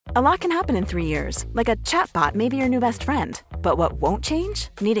A lot can happen in 3 years, like a chatbot may be your new best friend. But what won't change?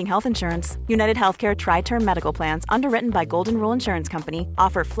 Needing health insurance. United Healthcare Tri-Term Medical Plans, underwritten by Golden Rule Insurance Company,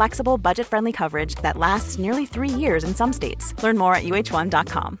 offer flexible, budget-friendly coverage that lasts nearly 3 years in some states. Learn more at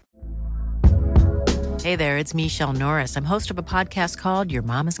uh1.com. Hey there, it's Michelle Norris. I'm host of a podcast called Your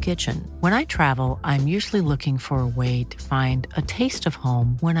Mama's Kitchen. When I travel, I'm usually looking for a way to find a taste of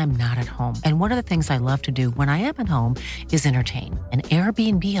home when I'm not at home. And one of the things I love to do when I am at home is entertain. And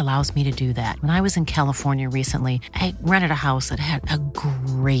Airbnb allows me to do that. When I was in California recently, I rented a house that had a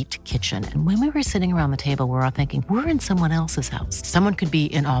great kitchen. And when we were sitting around the table, we were all thinking, we're in someone else's house. Someone could be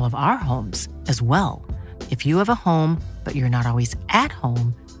in all of our homes as well. If you have a home, but you're not always at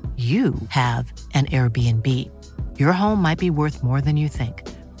home, you have an Airbnb. Your home might be worth more than you think.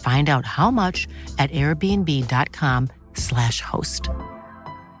 Find out how much at airbnb.com/host.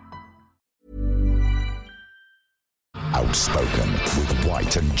 Outspoken with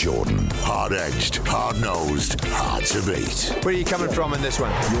White and Jordan. Hard-edged, hard-nosed, hard to beat. Where are you coming from in this one?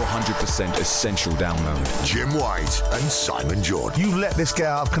 Your 100% essential download. Jim White and Simon Jordan. You let this get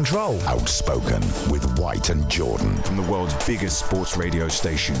out of control. Outspoken with White and Jordan. From the world's biggest sports radio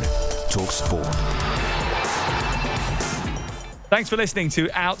station, Talk Sport. Thanks for listening to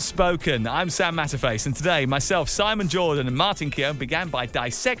Outspoken. I'm Sam Matterface, and today myself, Simon Jordan and Martin Keown began by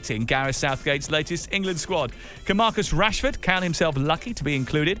dissecting Gareth Southgate's latest England squad. Can Marcus Rashford count himself lucky to be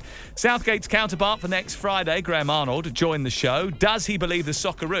included? Southgate's counterpart for next Friday, Graham Arnold, joined the show. Does he believe the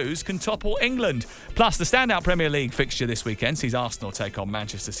Socceroos can topple England? Plus, the standout Premier League fixture this weekend sees Arsenal take on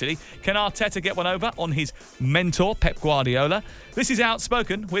Manchester City. Can Arteta get one over on his mentor, Pep Guardiola? This is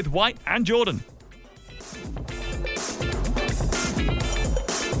Outspoken with White and Jordan.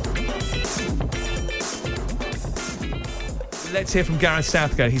 Let's hear from Gareth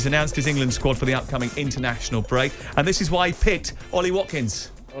Southgate. He's announced his England squad for the upcoming international break, and this is why he picked Ollie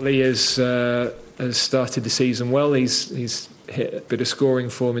Watkins. Ollie has started the season well. He's hit a bit of scoring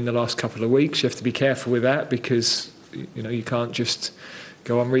form in the last couple of weeks. You have to be careful with that because you can't just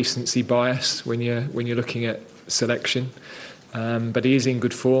go on recency bias when you're looking at selection. But he is in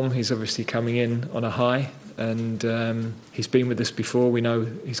good form. He's obviously coming in on a high. And he's been with us before. We know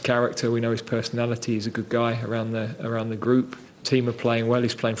his character, we know his personality. He's a good guy around the group. Team are playing well.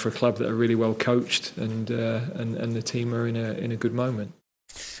 He's playing for a club that are really well coached, and the team are in a good moment.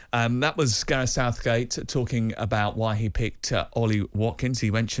 That was Gareth Southgate talking about why he picked Ollie Watkins.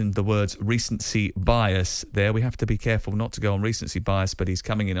 He mentioned the words recency bias there. We have to be careful not to go on recency bias, but he's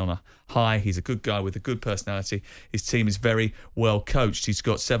coming in on a high. He's a good guy with a good personality. His team is very well coached. He's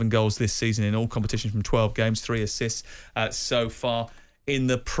got 7 goals this season in all competitions from 12 games, 3 assists so far in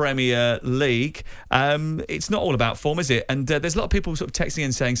the Premier League. It's not all about form, is it? And there's a lot of people sort of texting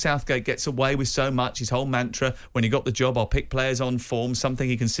and saying Southgate gets away with so much. His whole mantra, when he got the job, I'll pick players on form, something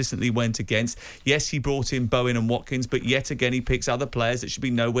he consistently went against. Yes, he brought in Bowen and Watkins, but yet again he picks other players that should be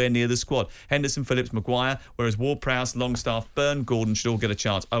nowhere near the squad. Henderson, Phillips, Maguire, whereas Ward-Prowse, Longstaff, Byrne, Gordon should all get a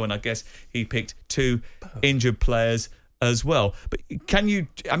chance. Oh, and I guess he picked 2 injured players as well. But can you,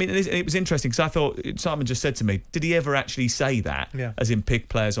 it was interesting because I thought, Simon just said to me, did he ever actually say that? Yeah. As in pick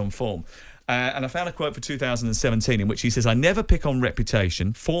players on form? And I found a quote for 2017 in which he says, I never pick on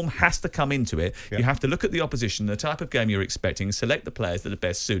reputation. Form has to come into it. Yep. You have to look at the opposition, the type of game you're expecting, and select the players that are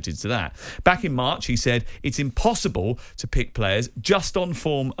best suited to that. Back in March, he said, it's impossible to pick players just on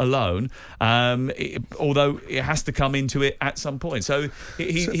form alone, although it has to come into it at some point. So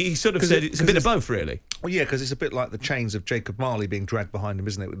he sort of said it's a bit of both, really. Well, yeah, because it's a bit like the chains of Jacob Marley being dragged behind him,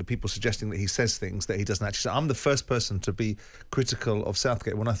 isn't it? With the people suggesting that he says things that he doesn't actually say. I'm the first person to be critical of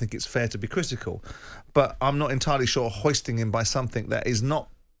Southgate when I think it's fair to be critical, but I'm not entirely sure hoisting him by something that is not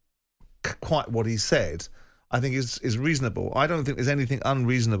quite what he said, I think is reasonable. I don't think there's anything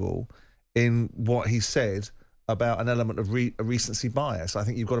unreasonable in what he said about an element of recency bias. I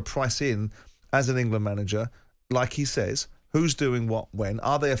think you've got to price in, as an England manager, like he says, who's doing what when?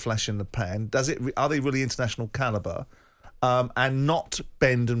 Are they a flash in the pan? Are they really international calibre? And not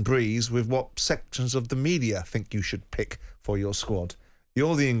bend and breeze with what sections of the media think you should pick for your squad.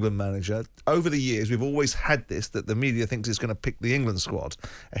 You're the England manager. Over the years, we've always had this, that the media thinks it's going to pick the England squad.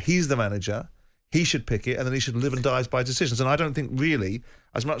 He's the manager. He should pick it, and then he should live and die by decisions. And I don't think really,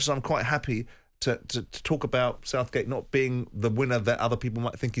 as much as I'm quite happy to talk about Southgate not being the winner that other people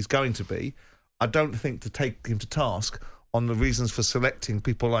might think he's going to be, I don't think to take him to task on the reasons for selecting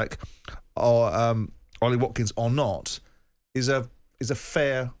people like Ollie Watkins or not is a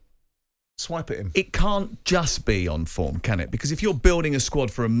fair swipe at him. It can't just be on form, can it? Because if you're building a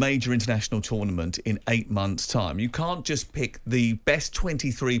squad for a major international tournament in 8 months' time, you can't just pick the best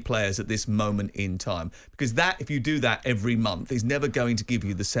 23 players at this moment in time. Because if you do that every month, is never going to give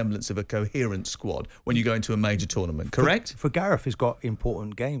you the semblance of a coherent squad when you go into a major tournament, correct? For Gareth, he's got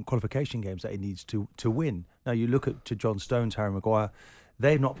important qualification games that he needs to win. Now, you look to John Stones, Harry Maguire.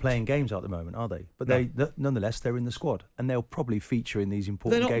 They're not playing games at the moment, are they? But nonetheless, they're in the squad, and they'll probably feature in these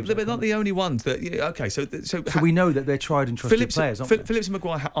important games. They're not the only ones that. So we know that they're tried and trusted players, aren't they? Phillips and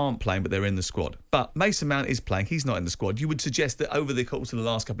Maguire aren't playing, but they're in the squad. But Mason Mount is playing; he's not in the squad. You would suggest that over the course of the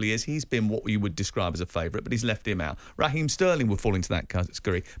last couple of years, he's been what you would describe as a favourite, but he's left him out. Raheem Sterling will fall into that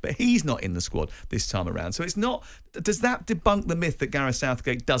category, but he's not in the squad this time around. So it's not. Does that debunk the myth that Gareth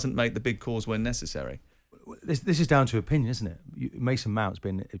Southgate doesn't make the big calls when necessary? This is down to opinion, isn't it? Mason Mount's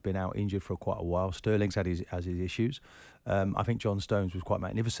been out injured for quite a while. Sterling's had his issues. I think John Stones was quite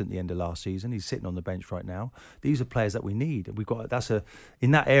magnificent at the end of last season. He's sitting on the bench right now. These are players that we need. We've got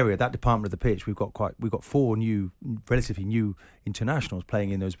in that area, that department of the pitch. We've got 4 relatively new internationals playing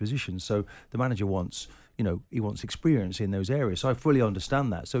in those positions. So the manager wants experience in those areas. So I fully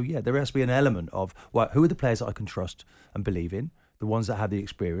understand that. So yeah, there has to be an element of who are the players that I can trust and believe in. The ones that have the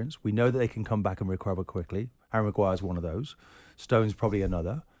experience. We know that they can come back and recover quickly. Harry Maguire's one of those. Stone's probably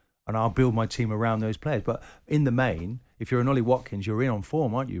another. And I'll build my team around those players. But in the main, if you're an Ollie Watkins, you're in on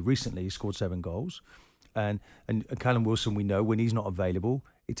form, aren't you? Recently, he scored 7 goals. And Callum Wilson, we know, when he's not available,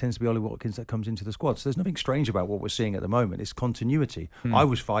 it tends to be Ollie Watkins that comes into the squad. So there's nothing strange about what we're seeing at the moment. It's continuity. I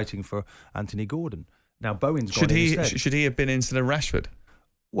was fighting for Anthony Gordon. Now, Bowen's gone instead. Should he have been instead of Rashford?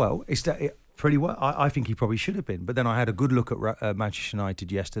 Well, pretty well. I think he probably should have been. But then I had a good look at Manchester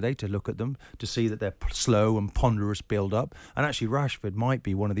United yesterday to look at them, to see that they're slow and ponderous build-up. And actually, Rashford might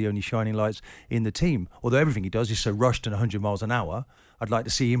be one of the only shining lights in the team. Although everything he does is so rushed and 100 miles an hour, I'd like to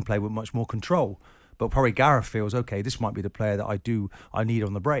see him play with much more control. But probably Gareth feels, okay, this might be the player that I need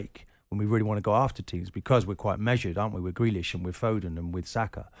on the break when we really want to go after teams, because we're quite measured, aren't we? With Grealish and with Foden and with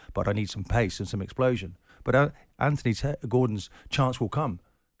Saka. But I need some pace and some explosion. But Anthony Gordon's chance will come,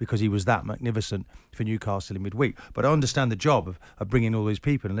 because he was that magnificent for Newcastle in midweek. But I understand the job of bringing all these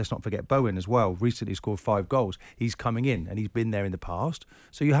people, and let's not forget Bowen as well. Recently scored 5 goals. He's coming in, and he's been there in the past.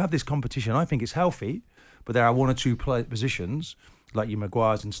 So you have this competition. I think it's healthy, but there are 1 or 2 positions, like your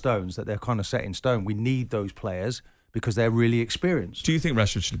Maguires and Stones, that they're kind of set in stone. We need those players because they're really experienced. Do you think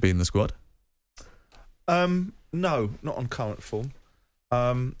Rashford should be in the squad? No, not on current form.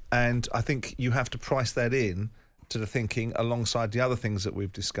 And I think you have to price that in to the thinking alongside the other things that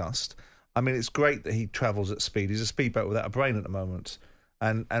we've discussed. I mean, it's great that he travels at speed. He's a speedboat without a brain at the moment.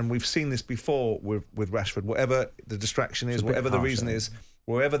 And we've seen this before with Rashford. Whatever the distraction is, whatever the reason is,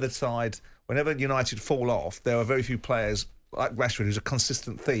 wherever the side, whenever United fall off, there are very few players like Rashford, who's a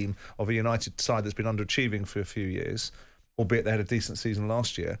consistent theme of a United side that's been underachieving for a few years, albeit they had a decent season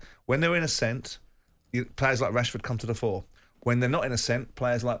last year. When they're in ascent, players like Rashford come to the fore. When they're not in ascent,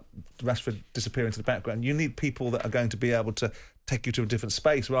 players like Rashford disappear into the background. You need people that are going to be able to take you to a different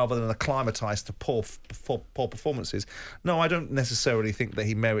space rather than acclimatise to poor performances. No, I don't necessarily think that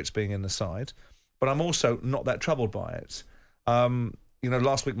he merits being in the side, but I'm also not that troubled by it.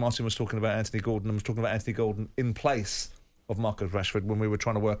 Last week Martin was talking about Anthony Gordon and was talking about Anthony Gordon in place of Marcus Rashford when we were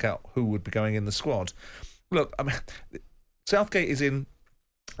trying to work out who would be going in the squad. Look, I mean, Southgate is in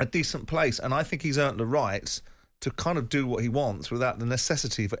a decent place, and I think he's earned the right to kind of do what he wants without the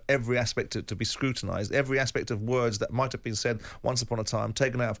necessity for every aspect to be scrutinised, every aspect of words that might have been said once upon a time,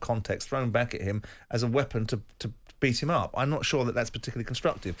 taken out of context, thrown back at him as a weapon to beat him up. I'm not sure that that's particularly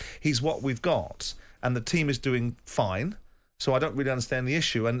constructive. He's what we've got, and the team is doing fine, so I don't really understand the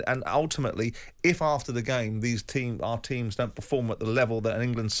issue. And ultimately, if after the game our teams don't perform at the level that an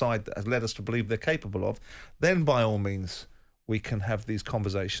England side that has led us to believe they're capable of, then by all means we can have these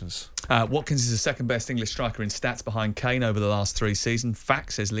conversations. Watkins is the second best English striker in stats behind Kane over the last 3 seasons.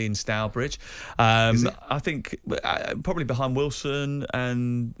 Fact, says Lee in Stourbridge. I think probably behind Wilson,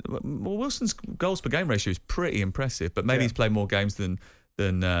 and Wilson's goals per game ratio is pretty impressive, but maybe he's played more games than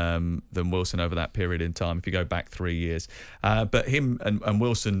Wilson over that period in time if you go back 3 years. But him and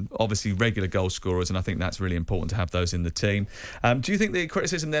Wilson, obviously regular goal scorers, and I think that's really important to have those in the team. Do you think the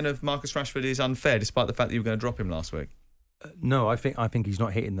criticism then of Marcus Rashford is unfair, despite the fact that you were going to drop him last week? No, I think he's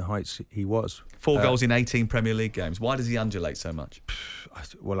not hitting the heights he was. 4 goals in 18 Premier League games. Why does he undulate so much?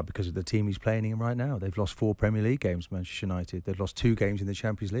 Well, because of the team he's playing in right now. They've lost 4 Premier League games, Manchester United. They've lost 2 games in the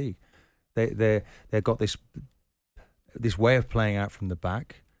Champions League. They've got this way of playing out from the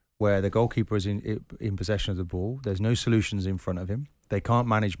back where the goalkeeper is in possession of the ball. There's no solutions in front of him. They can't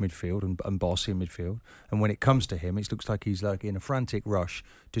manage midfield and boss in midfield. And when it comes to him, it looks like he's like in a frantic rush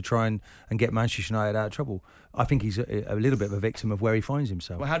to try and get Manchester United out of trouble. I think he's a little bit of a victim of where he finds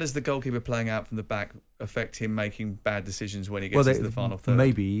himself. Well, how does the goalkeeper playing out from the back affect him making bad decisions when he gets into the final third?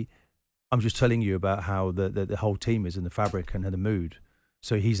 Maybe I'm just telling you about how the whole team is in the fabric and in the mood.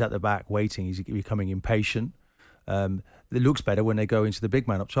 So he's at the back waiting. He's becoming impatient. It looks better when they go into the big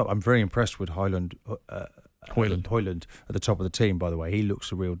man up top. I'm very impressed with Hoyland at the top of the team, by the way. He looks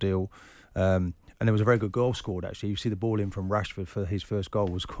the real deal. And there was a very good goal scored, actually. You see the ball in from Rashford for his first goal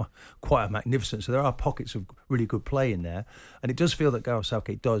was quite magnificent. So there are pockets of really good play in there. And it does feel that Gareth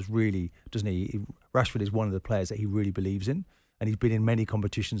Southgate does really, doesn't he? Rashford is one of the players that he really believes in. And he's been in many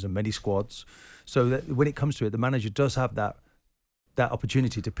competitions and many squads. So that when it comes to it, the manager does have that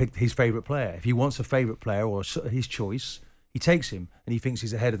opportunity to pick his favourite player. If he wants a favourite player or his choice, he takes him, and he thinks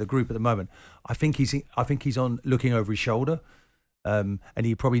he's ahead of the group at the moment. I think he's on looking over his shoulder, and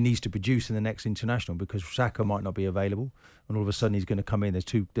he probably needs to produce in the next international because Saka might not be available, and all of a sudden he's going to come in.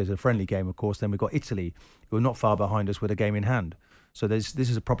 There's a friendly game, of course. Then we've got Italy, who are not far behind us with a game in hand. So this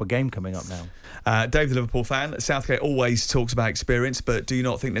is a proper game coming up now. Dave, the Liverpool fan, Southgate always talks about experience, but do you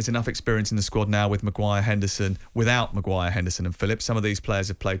not think there's enough experience in the squad now with without Maguire, Henderson and Phillips? Some of these players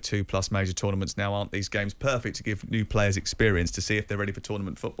have played 2+ major tournaments now. Aren't these games perfect to give new players experience to see if they're ready for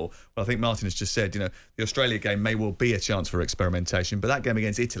tournament football? Well, I think Martin has just said, the Australia game may well be a chance for experimentation, but that game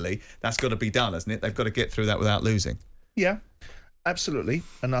against Italy, that's got to be done, hasn't it? They've got to get through that without losing. Yeah. Absolutely,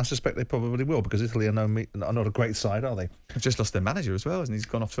 and I suspect they probably will because Italy are not a great side, are they? They've just lost their manager as well, and he's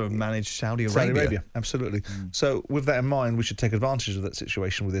gone off to manage Saudi Arabia. Absolutely. So with that in mind, we should take advantage of that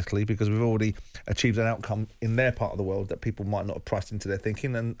situation with Italy because we've already achieved an outcome in their part of the world that people might not have priced into their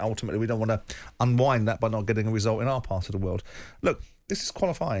thinking, and ultimately we don't want to unwind that by not getting a result in our part of the world. Look, this is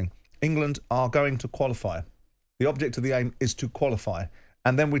qualifying. England are going to qualify. The object of the aim is to qualify.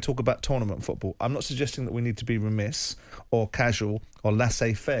 And then we talk about tournament football. I'm not suggesting that we need to be remiss or casual or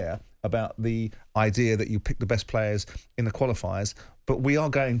laissez-faire about the idea that you pick the best players in the qualifiers, but we are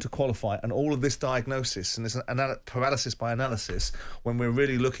going to qualify. And all of this diagnosis and this paralysis by analysis, when we're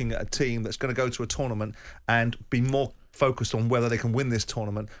really looking at a team that's going to go to a tournament and be more focused on whether they can win this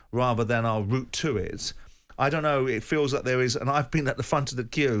tournament rather than our route to it, I don't know, it feels like there is, and I've been at the front of the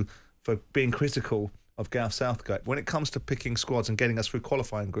queue for being critical of Gareth Southgate. When it comes to picking squads and getting us through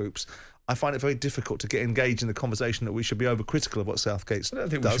qualifying groups, I find it very difficult to get engaged in the conversation that we should be overcritical of what Southgate does. I don't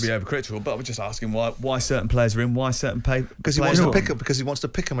think we should be overcritical, but we're just asking why certain players are in, why certain because he wants to pick them. Because he wants to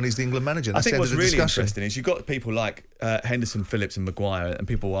pick them, and he's the England manager. I think what's really interesting is you've got people like Henderson, Phillips, and Maguire, and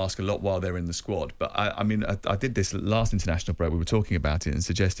people ask a lot while they're in the squad. But I did this last international break. We were talking about it and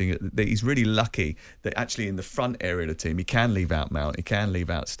suggesting that he's really lucky that actually in the front area of the team he can leave out Mount, he can leave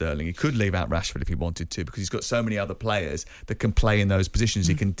out Sterling, he could leave out Rashford if he wanted to, because he's got so many other players that can play in those positions.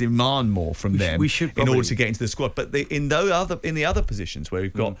 He can demand more from them in order to get into the squad. But in the other positions where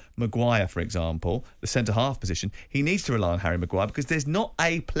we've got Maguire, for example, the centre half position, he needs to rely on Harry Maguire because there's not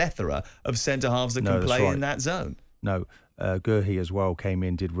a plethora of centre halves that can play in that zone. No, Gurhi as well came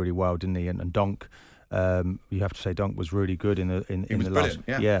in, did really well, didn't he? And Dunk, you have to say Dunk was really good in the last.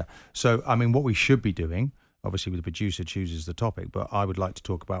 Yeah. So I mean, what we should be doing, obviously, the producer chooses the topic, but I would like to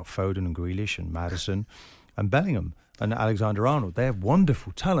talk about Foden and Grealish and Maddison and Bellingham and Alexander-Arnold. They have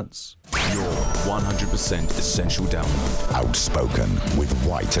wonderful talents. Your 100% essential download. Outspoken with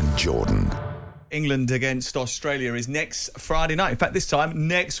White and Jordan. England against Australia is next Friday night. In fact, this time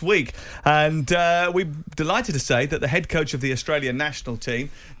next week. And we're delighted to say that the head coach of the Australian national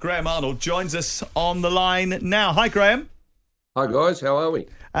team, Graham Arnold, joins us on the line now. Hi, Graham. Hi, guys. How are we?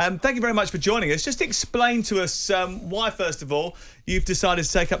 Thank you very much for joining us. Just explain to us why, first of all, you've decided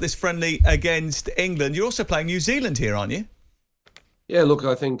to take up this friendly against England. You're also playing New Zealand here, aren't you? Yeah, look,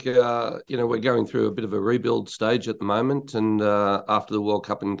 I think, we're going through a bit of a rebuild stage at the moment. And after the World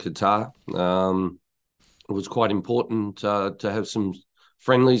Cup in Qatar, it was quite important to have some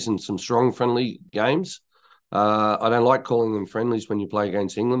friendlies and some strong friendly games. I don't like calling them friendlies when you play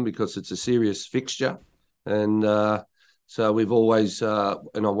against England because it's a serious fixture. And so we've always,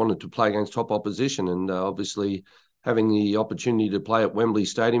 and I wanted to play against top opposition. And obviously having the opportunity to play at Wembley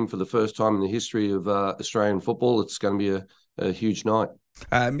Stadium for the first time in the history of Australian football, it's going to be a huge night.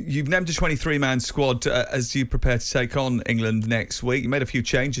 You've named a 23-man squad as you prepare to take on England next week. You made a few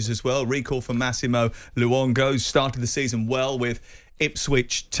changes as well. Recall for Massimo Luongo, started the season well with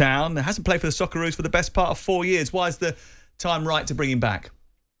Ipswich Town. Hasn't played for the Socceroos for the best part of 4 years. Why is the time right to bring him back?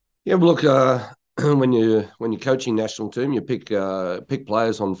 Yeah, well, look, when you're coaching national team, you pick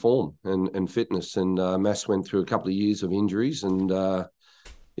players on form and fitness. And Mass went through a couple of years of injuries, and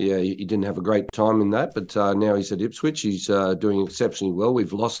Yeah, he didn't have a great time in that, but now he's at Ipswich. He's doing exceptionally well.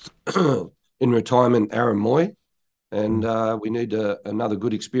 We've lost in retirement Aaron Moy, and we need another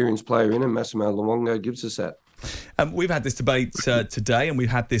good experienced player in, and Massimo Luongo gives us that. We've had this debate today, and we've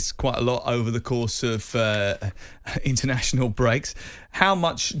had this quite a lot over the course of international breaks. How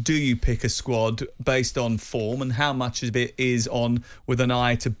much do you pick a squad based on form, and how much of it is on with an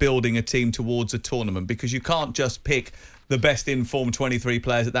eye to building a team towards a tournament? Because you can't just pick the best informed 23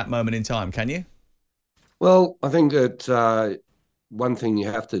 players at that moment in time, can you? Well, I think that one thing you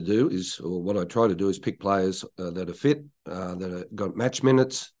have to do is, or what I try to do, is pick players that are fit, that have got match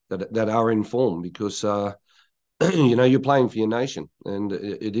minutes, that are in form, because you're playing for your nation, and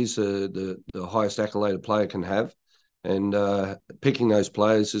it is the highest accolade a player can have. And picking those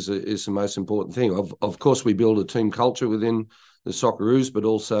players is the most important thing. Of course, we build a team culture within the Socceroos, but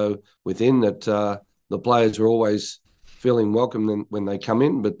also within that the players are always feeling welcome when they come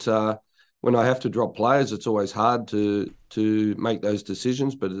in. But when I have to drop players, it's always hard to make those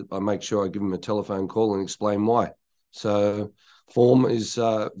decisions. But I make sure I give them a telephone call and explain why. So form is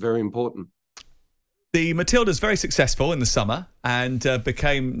very important. The Matildas very successful in the summer and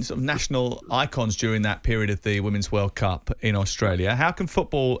became sort of national icons during that period of the Women's World Cup in Australia. How can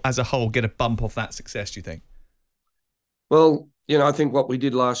football as a whole get a bump off that success, do you think? Well, I think what we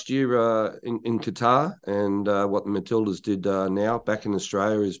did last year in Qatar and what the Matildas did now back in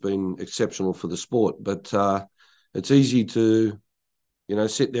Australia has been exceptional for the sport. But it's easy to,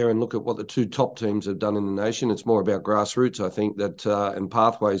 sit there and look at what the two top teams have done in the nation. It's more about grassroots, I think, that and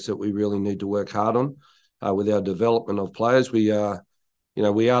pathways that we really need to work hard on with our development of players. We are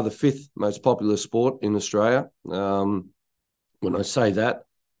the fifth most popular sport in Australia. When I say that,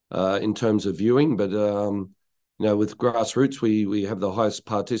 in terms of viewing, but with grassroots, we have the highest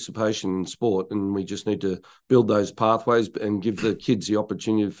participation in sport, and we just need to build those pathways and give the kids the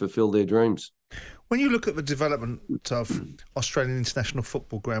opportunity to fulfil their dreams. When you look at the development of Australian international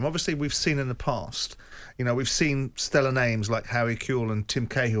football, Graham, obviously we've seen in the past, we've seen stellar names like Harry Kewell and Tim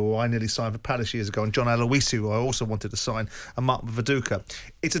Cahill, who I nearly signed for Palace years ago, and John Aloisi, who I also wanted to sign, and Mark Viduka.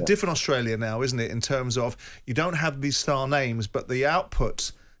 It's a different Australia now, isn't it, in terms of you don't have these star names, but the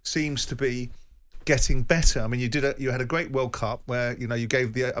output seems to be getting better. I mean, you had a great World Cup where, you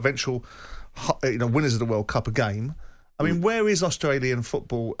gave the eventual, winners of the World Cup a game. I mean, where is Australian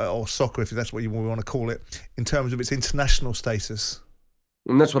football or soccer, if that's what you want to call it, in terms of its international status?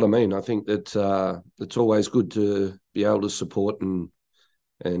 And that's what I mean. I think that it's always good to be able to support and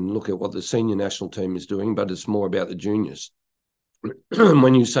look at what the senior national team is doing, but it's more about the juniors.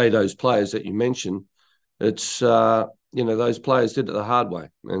 When you say those players that you mentioned, it's, those players did it the hard way.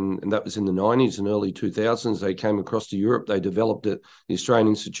 And that was in the 90s and early 2000s. They came across to Europe. They developed at the Australian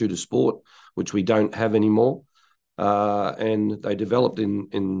Institute of Sport, which we don't have anymore. And they developed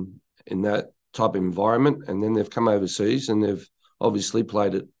in that type of environment, and then they've come overseas and they've obviously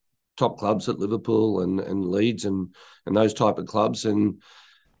played at top clubs at Liverpool and Leeds and those type of clubs, and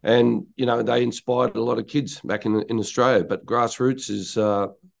they inspired a lot of kids back in Australia. But grassroots is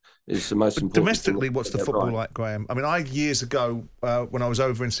the most important. Domestically, what's the football like, Graham? I mean, I years ago, when I was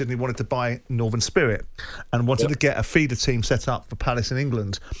over in Sydney, wanted to buy Northern Spirit and wanted to get a feeder team set up for Palace in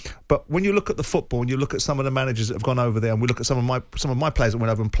England. But when you look at the football and you look at some of the managers that have gone over there, and we look at some of my players that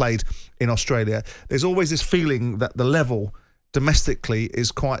went over and played in Australia, there's always this feeling that the level domestically is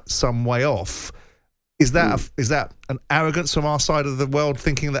quite some way off. Is that an arrogance from our side of the world,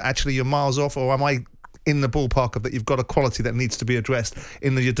 thinking that actually you're miles off, or am I in the ballpark of that you've got a quality that needs to be addressed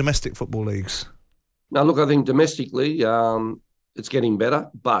in your domestic football leagues? Now, look, I think domestically it's getting better,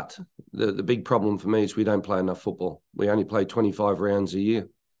 but the big problem for me is we don't play enough football. We only play 25 rounds a year,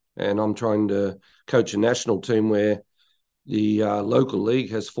 and I'm trying to coach a national team where the local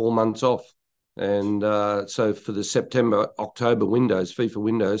league has 4 months off. And so for the September-October windows, FIFA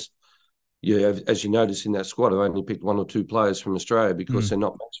windows, as you notice in that squad, I've only picked 1 or 2 players from Australia because they're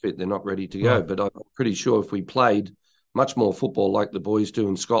not match fit, they're not ready to go. Right. But I'm pretty sure if we played much more football like the boys do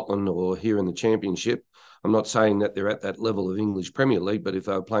in Scotland or here in the Championship, I'm not saying that they're at that level of English Premier League, but if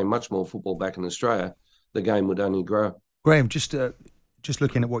they were playing much more football back in Australia, the game would only grow. Graham, just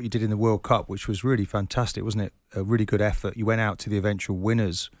looking at what you did in the World Cup, which was really fantastic, wasn't it? A really good effort. You went out to the eventual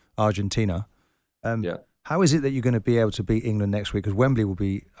winners, Argentina. Yeah. How is it that you're going to be able to beat England next week? Because Wembley will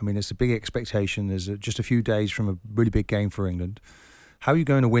be, it's a big expectation. There's just a few days from a really big game for England. How are you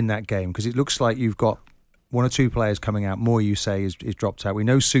going to win that game? Because it looks like you've got 1 or 2 players coming out. Moore, you say, is dropped out. We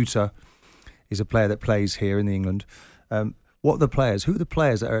know Suter is a player that plays here in England. What are the players? Who are the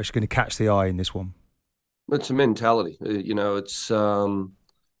players that are actually going to catch the eye in this one? It's a mentality. It's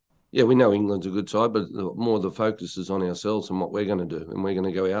yeah, we know England's a good side, but more the focus is on ourselves and what we're going to do. And we're going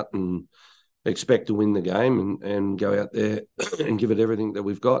to go out and expect to win the game and go out there and give it everything that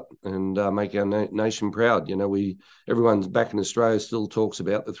we've got and make our nation proud. You know, everyone's back in Australia still talks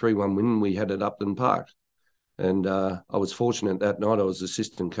about the 3-1 win we had at Upton Park. And I was fortunate that night. I was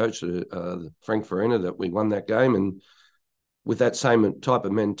assistant coach to Frank Farina that we won that game. And with that same type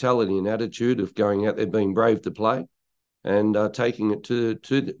of mentality and attitude of going out there, being brave to play and taking it to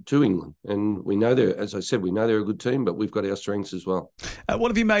England. And we know as I said, we know they're a good team, but we've got our strengths as well. What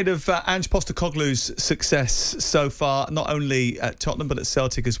have you made of Ange Postecoglou's success so far, not only at Tottenham, but at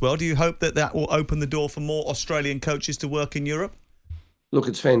Celtic as well? Do you hope that will open the door for more Australian coaches to work in Europe? Look,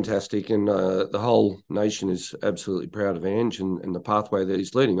 it's fantastic, and the whole nation is absolutely proud of Ange and the pathway that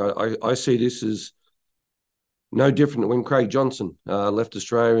he's leading. I see this as no different when Craig Johnson left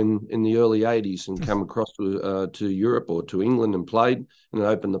Australia in the early 80s and come across to Europe or to England and played, and it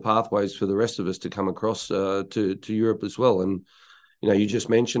opened the pathways for the rest of us to come across to Europe as well. And, you know,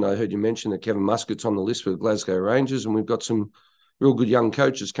 I heard you mention that Kevin Muscat's on the list for the Glasgow Rangers, and we've got some real good young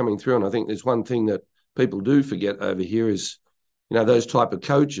coaches coming through. And I think there's one thing that people do forget over here is, you know, those type of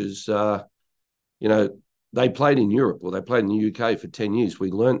coaches, you know, they played in Europe or they played in the UK for 10 years. We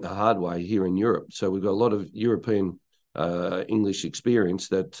learnt the hard way here in Europe. So we've got a lot of European English experience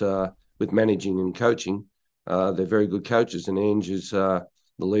that with managing and coaching, they're very good coaches, and Ange is the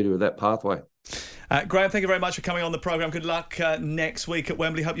leader of that pathway. Graham, thank you very much for coming on the programme. Good luck next week at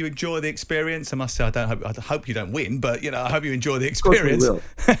Wembley. Hope you enjoy the experience. I must say, I hope you don't win, but, you know, I hope you enjoy the experience. Of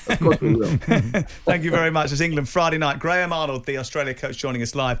course we will. Thank you very much. It's England Friday night. Graham Arnold, the Australia coach, joining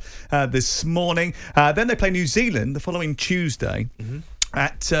us live this morning. Then they play New Zealand the following Tuesday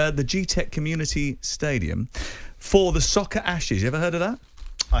at the G-Tech Community Stadium for the Soccer Ashes. You ever heard of that?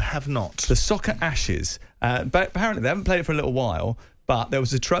 I have not. The Soccer Ashes. But apparently they haven't played it for a little while. But there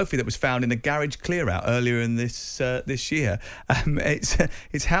was a trophy that was found in a garage clear-out earlier in this year.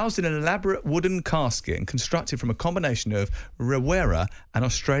 It's housed in an elaborate wooden casket and constructed from a combination of Rewera and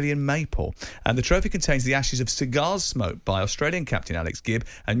Australian maple. And the trophy contains the ashes of cigars smoked by Australian captain Alex Gibb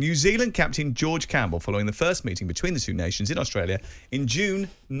and New Zealand captain George Campbell following the first meeting between the two nations in Australia in June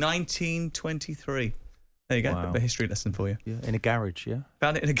 1923. There you go, Wow. a history lesson for you. Yeah, in a garage, yeah.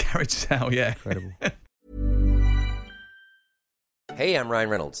 Found it in a garage sale, yeah. Incredible. Hey, I'm Ryan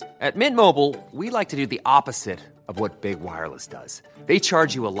Reynolds. At Mint Mobile, we like to do the opposite of what Big Wireless does. They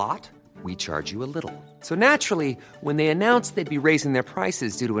charge you a lot, we charge you a little. So naturally, when they announced they'd be raising their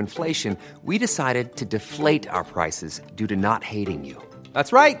prices due to inflation, we decided to deflate our prices due to not hating you.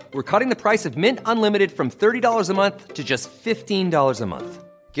 That's right. We're cutting the price of Mint Unlimited from $30 a month to just $15 a month.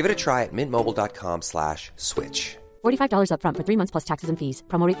 Give it a try at mintmobile.com/switch. $45 up front for 3 months plus taxes and fees.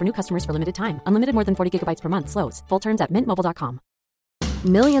 Promo rate for new customers for limited time. Unlimited more than 40 gigabytes per month. Slows full terms at mintmobile.com.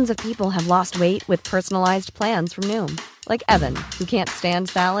 Millions of people have lost weight with personalized plans from Noom. Like Evan, who can't stand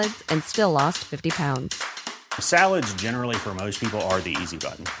salads and still lost 50 pounds. Salads generally for most people are the easy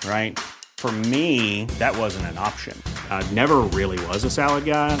button, right? For me, that wasn't an option. I never really was a salad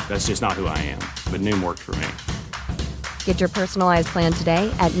guy. That's just not who I am. But Noom worked for me. Get your personalized plan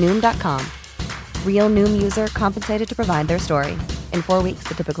today at Noom.com. Real Noom user compensated to provide their story. In 4 weeks,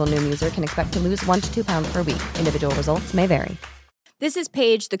 the typical Noom user can expect to lose 1 to 2 pounds per week. Individual results may vary. This is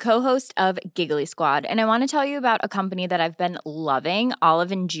Paige, the co-host of Giggly Squad, and I want to tell you about a company that I've been loving,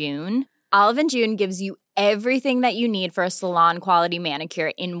 Olive & June. Olive & June gives you everything that you need for a salon-quality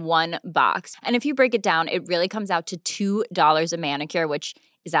manicure in one box. And if you break it down, it really comes out to $2 a manicure, which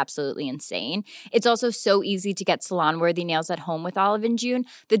is absolutely insane. It's also so easy to get salon-worthy nails at home with Olive & June.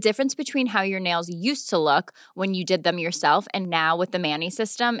 The difference between how your nails used to look when you did them yourself and now with the Mani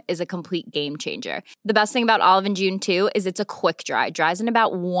system is a complete game changer. The best thing about Olive & June, too, is it's a quick dry. Dries in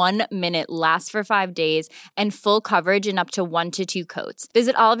about 1 minute, lasts for 5 days, and full coverage in up to 1 to 2 coats.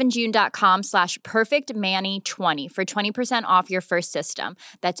 Visit oliveandjune.com/perfectmani20 for 20% off your first system.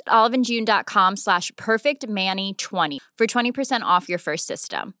 That's oliveandjune.com/perfectmani20 for 20% off your first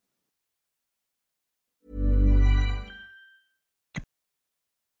system.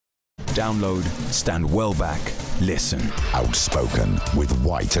 Download, stand well back, listen. Outspoken with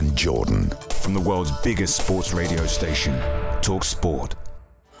White and Jordan. From the world's biggest sports radio station, Talk Sport.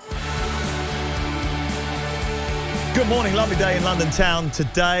 Good morning, lovely day in London town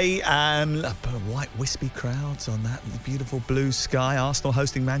today. White wispy crowds on that beautiful blue sky. Arsenal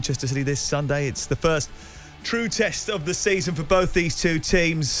hosting Manchester City this Sunday. It's the first true test of the season for both these two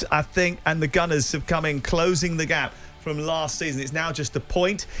teams, I think, and the Gunners have come in closing the gap from last season. It's now just a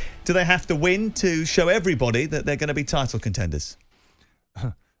point. Do they have to win to show everybody that they're going to be title contenders?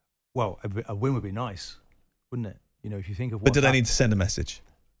 Well, a win would be nice, wouldn't it? You know, if you think of what. But do they need to send a message?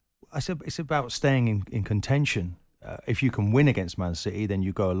 it's about staying in contention. If you can win against Man City, then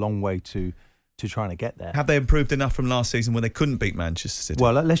you go a long way to trying to get there. Have they improved enough from last season when they couldn't beat Manchester City?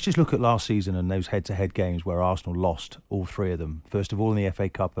 Well, let's just look at last season and those head-to-head games where Arsenal lost all three of them. First of all, in the FA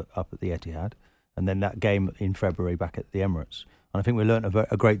Cup up at the Etihad, and then that game in February back at the Emirates. And I think we learnt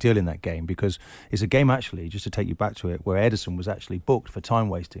a great deal in that game, because it's a game, actually, just to take you back to it, where Ederson was actually booked for time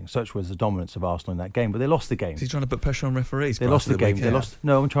wasting. Such was the dominance of Arsenal in that game, but they lost the game. He's trying to put pressure on referees. They lost the game.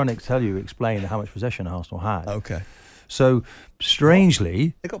 No, I'm trying to explain how much possession Arsenal had. Okay. So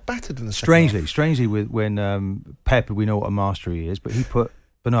strangely, they got battered in the second half. Strangely, when Pep, we know what a master he is, but he put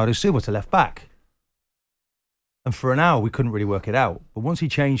Bernardo Silva to left back, and for an hour we couldn't really work it out. But once he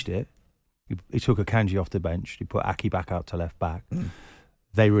changed it, he took Akanji off the bench. He put Aki back out to left back.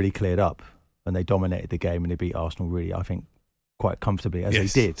 They really cleared up and they dominated the game, and they beat Arsenal really, I think, quite comfortably, as they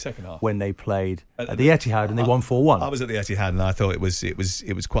did second half, when they played at the Etihad and they won 4-1. I was at the Etihad and I thought it was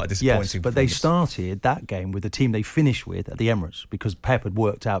quite a disappointing. Yes, but they started that game with the team they finished with at the Emirates, because Pep had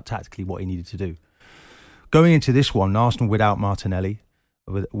worked out tactically what he needed to do. Going into this one, Arsenal without Martinelli,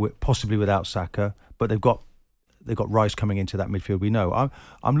 possibly without Saka, but they've got Rice coming into that midfield. We know.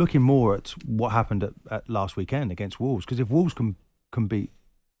 I'm looking more at what happened at last weekend against Wolves, because if Wolves can beat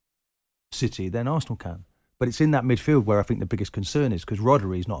City, then Arsenal can. But it's in that midfield where I think the biggest concern is, because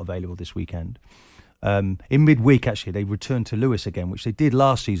Rodri is not available this weekend. In midweek, actually, they returned to Lewis again, which they did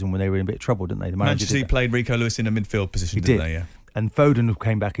last season when they were in a bit of trouble, didn't they? Manchester City played Rico Lewis in a midfield position, didn't they? Yeah. And Foden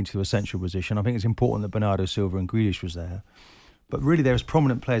came back into a central position. I think it's important that Bernardo Silva and Grealish was there. But really, there's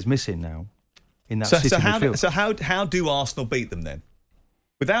prominent players missing now in that City midfield. So how do Arsenal beat them then?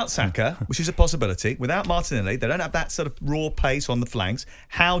 Without Saka, which is a possibility, without Martinelli, they don't have that sort of raw pace on the flanks.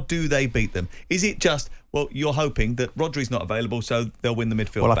 How do they beat them? Is it just, well, you're hoping that Rodri's not available, so they'll win the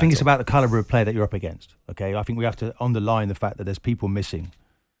midfield Well, I think battle? it's about the calibre of player that you're up against. Okay, I think we have to underline the fact that there's people missing.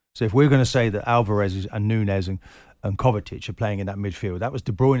 So if we're going to say that Alvarez and Nunez and Kovacic are playing in that midfield, that was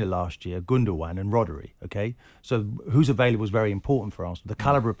De Bruyne last year, Gundogan and Rodri. Okay, so who's available is very important for Arsenal. The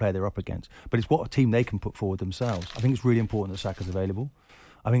calibre of player they're up against, but it's what a team they can put forward themselves. I think it's really important that Saka's available.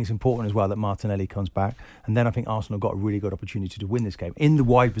 I think it's important as well that Martinelli comes back, and then I think Arsenal got a really good opportunity to win this game in the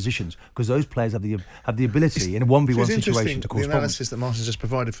wide positions, because those players have the ability in a 1v1 situation to cause the analysis problems. that Martin's just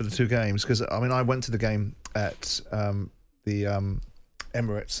provided for the two games, because I went to the game at the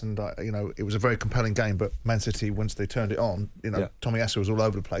Emirates, and it was a very compelling game. But Man City, once they turned it on, Tommy Asu was all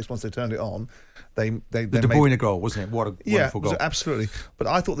over the place. Once they turned it on, the De Bruyne goal, wasn't it? What a wonderful goal! Absolutely. But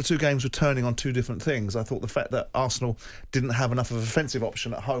I thought the two games were turning on two different things. I thought the fact that Arsenal didn't have enough of an offensive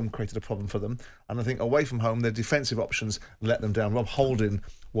option at home created a problem for them, and I think away from home their defensive options let them down. Rob Holding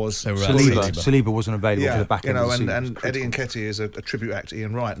was Saliba wasn't available for the back end of the season. And Eddie Nketiah is a tribute act to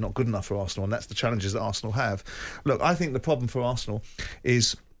Ian Wright, not good enough for Arsenal, and that's the challenges that Arsenal have. Look, I think the problem for Arsenal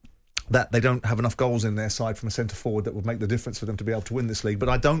is that they don't have enough goals in their side from a centre forward that would make the difference for them to be able to win this league. But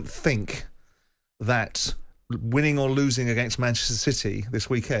I don't think that winning or losing against Manchester City this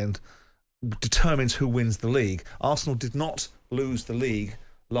weekend determines who wins the league. Arsenal did not lose the league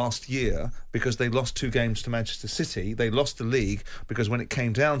last year because they lost 2 games to Manchester City. They lost the league because when it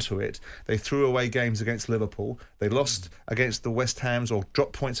came down to it, they threw away games against Liverpool. They lost against the West Hams or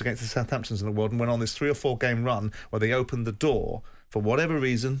dropped points against the Southamptons in the world, and went on this 3 or 4 game run where they opened the door. For whatever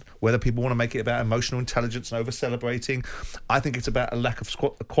reason, whether people want to make it about emotional intelligence and over-celebrating, I think it's about a lack of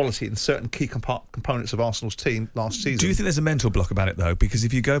quality in certain key components of Arsenal's team last season. Do you think there's a mental block about it, though? Because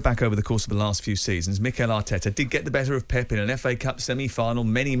if you go back over the course of the last few seasons, Mikel Arteta did get the better of Pep in an FA Cup semi-final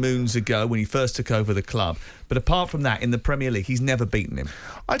many moons ago when he first took over the club. But apart from that, in the Premier League, he's never beaten him.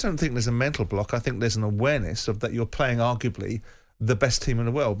 I don't think there's a mental block. I think there's an awareness of that you're playing arguably the best team in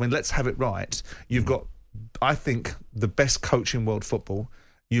the world. I mean, let's have it right. You've got, I think, the best coach in world football.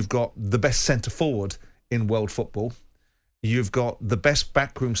 You've got the best centre-forward in world football. You've got the best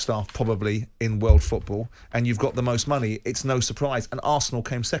backroom staff probably in world football, and you've got the most money. It's no surprise. And Arsenal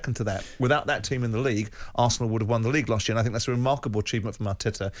came second to that. Without that team in the league, Arsenal would have won the league last year, and I think that's a remarkable achievement from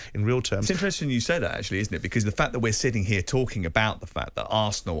Arteta in real terms. It's interesting you say that, actually, isn't it? Because the fact that we're sitting here talking about the fact that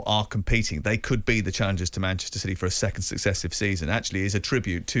Arsenal are competing, they could be the challengers to Manchester City for a second successive season, actually is a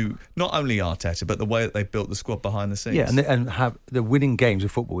tribute to not only Arteta, but the way that they've built the squad behind the scenes. Yeah, and have the winning games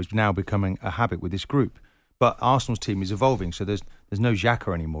of football is now becoming a habit with this group. But Arsenal's team is evolving, so there's no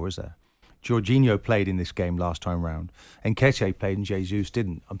Xhaka anymore, is there? Jorginho played in this game last time round, and Nketiah played and Jesus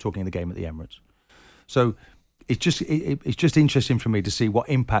didn't. I'm talking in the game at the Emirates. So it's just interesting for me to see what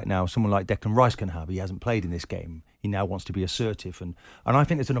impact now someone like Declan Rice can have. He hasn't played in this game. He now wants to be assertive, and I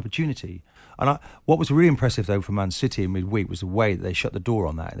think there's an opportunity. And what was really impressive, though, for Man City in midweek was the way that they shut the door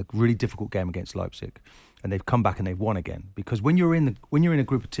on that in a really difficult game against Leipzig. and they've come back and they've won again. Because when you're in a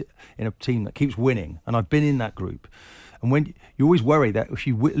group in a team that keeps winning, and I've been in that group, and when you always worry that if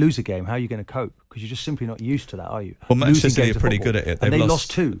you lose a game, how are you going to cope? Because you're just simply not used to that, are you? Well, Manchester City are pretty good at it. And they lost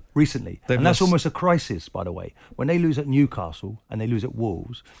 2 recently, and that's lost... almost a crisis, by the way. When they lose at Newcastle and they lose at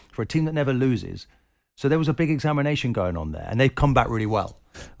Wolves, for a team that never loses. So there was a big examination going on there, and they've come back really well.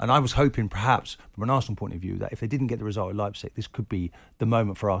 And I was hoping, perhaps, from an Arsenal point of view, that if they didn't get the result at Leipzig, this could be the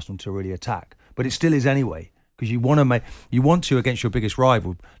moment for Arsenal to really attack. But it still is anyway, because you want to, against your biggest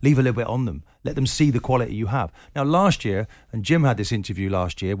rival, leave a little bit on them, let them see the quality you have. Now, last year, and Jim had this interview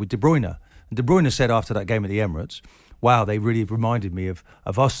last year with De Bruyne, and De Bruyne said after that game at the Emirates, wow, they really reminded me of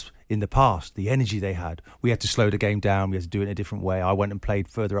us in the past, the energy they had. We had to slow the game down, we had to do it in a different way. I went and played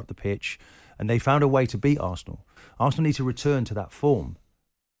further up the pitch. And they found a way to beat Arsenal. Arsenal need to return to that form.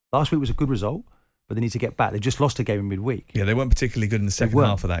 Last week was a good result, but they need to get back. They just lost a game in midweek. Yeah, they weren't particularly good in the second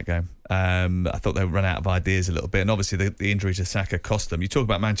half of that game. I thought they run out of ideas a little bit. And obviously the injury to Saka cost them. You talk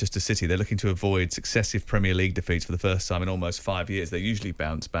about Manchester City. They're looking to avoid successive Premier League defeats for the first time in almost 5 years. They usually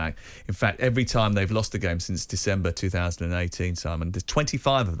bounce back. In fact, every time they've lost a game since December 2018, Simon, there's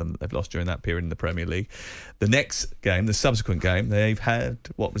 25 of them that they've lost during that period in the Premier League. The next game, the subsequent game, they've had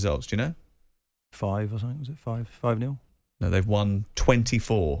what results? Do you know? 5 or something, was it 5-0? No, they've won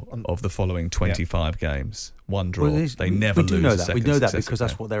 24 of the following 25 games. One draw. Well, they never lose. We know that because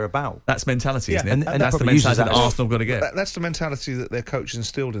that's what they're about. That's mentality, isn't it? And that's the mentality that Arsenal got to get. That's the mentality that their coach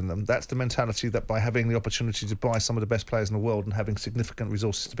instilled in them. That's the mentality that by having the opportunity to buy some of the best players in the world and having significant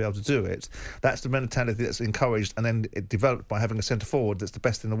resources to be able to do it, that's the mentality that's encouraged and then it developed by having a centre forward that's the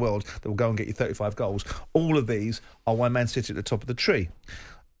best in the world that will go and get you 35 goals. All of these are why Man City at the top of the tree.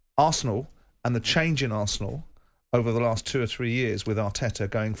 Arsenal, and the change in Arsenal over the last 2 or 3 years with Arteta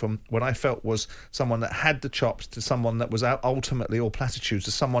going from what I felt was someone that had the chops to someone that was ultimately all platitudes,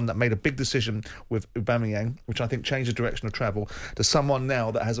 to someone that made a big decision with Aubameyang, which I think changed the direction of travel, to someone now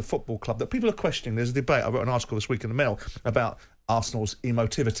that has a football club that people are questioning. There's a debate. I wrote an article this week in the Mail about Arsenal's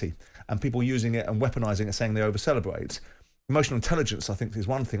emotivity and people using it and weaponising it, saying they over-celebrate. Emotional intelligence, I think, is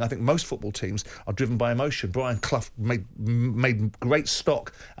one thing. I think most football teams are driven by emotion. Brian Clough made great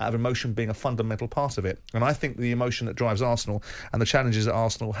stock out of emotion being a fundamental part of it. And I think the emotion that drives Arsenal and the challenges that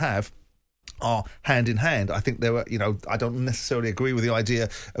Arsenal have are hand in hand. I think there were, I don't necessarily agree with the idea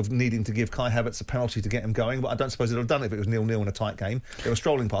of needing to give Kai Havertz a penalty to get him going, but I don't suppose they'd have done it if it was 0-0 in a tight game. They were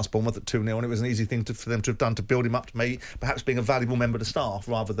strolling past Bournemouth at 2-0 and it was an easy thing for them to have done to build him up to me, perhaps being a valuable member of the staff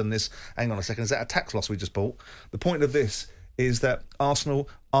rather than this, hang on a second, is that a tax loss we just bought? The point of this is that Arsenal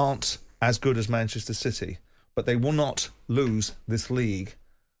aren't as good as Manchester City, but they will not lose this league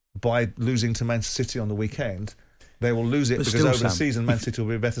by losing to Manchester City on the weekend. They will lose it because over the season, Man City will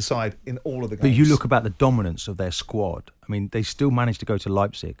be a better side in all of the games. But you look about the dominance of their squad. I mean, they still managed to go to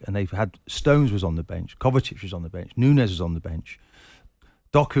Leipzig, and they've had Stones was on the bench, Kovacic was on the bench, Nunez was on the bench,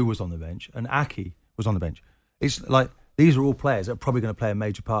 Doku was on the bench, and Aki was on the bench. It's like these are all players that are probably going to play a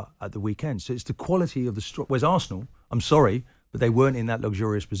major part at the weekend. So it's the quality of the... Whereas Arsenal, I'm sorry, but they weren't in that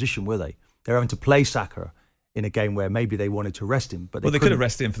luxurious position, were they? They're having to play Saka in a game where maybe they wanted to rest him. But they could have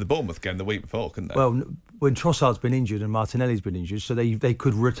rested him for the Bournemouth game the week before, couldn't they? Well, when Trossard's been injured and Martinelli's been injured, so they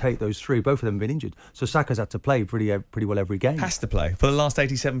could rotate those three. Both of them have been injured. So Saka's had to play pretty well every game. Has to play. For the last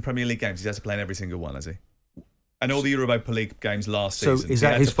 87 Premier League games, he's had to play in every single one, has he? And all the Europa League games last season. So is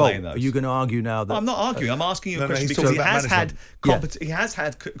that his fault? Are you going to argue now that... I'm not arguing. I'm asking you a question because he has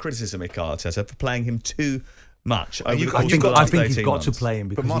had criticism, Mikel Arteta, for playing him too much. I think he's got to play him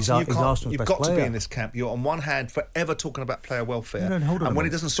because he's Arsenal's best player. You've got to be in this camp. You're on one hand forever talking about player welfare. No, hold on. And when it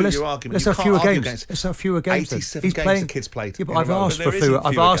doesn't suit your argument, let's have fewer games. Let's have fewer games. 87 games the kids played. Yeah, but I've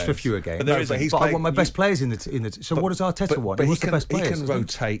asked for fewer games. But I want my best players in the. So what does Arteta want? But he can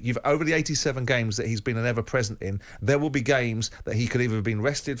rotate. Over the 87 games that he's been an ever present in, there will be games that he could either have been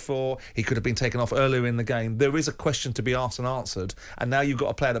rested for, he could have been taken off earlier in the game. There is a question to be asked and answered. And now you've got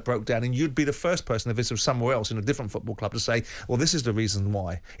a player that broke down, and you'd be the first person if this was somewhere else in a different football club to say, well, this is the reason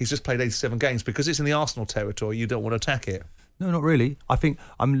why. He's just played 87 games because it's in the Arsenal territory. You don't want to attack it. No, not really. I think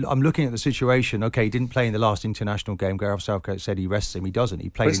I'm looking at the situation. Okay, he didn't play in the last international game. Gareth Southgate said he rests him. He doesn't. He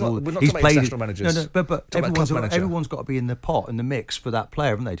played in all. We're not he's talking played about international managers. No, but everyone's got to be in the pot, in the mix for that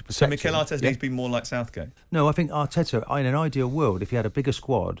player, haven't they? To protect so Mikel Arteta needs to be more like Southgate. No, I think Arteta, in an ideal world, if he had a bigger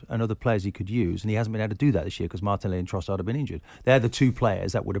squad and other players he could use, and he hasn't been able to do that this year because Martinelli and Trossard have been injured, they're the two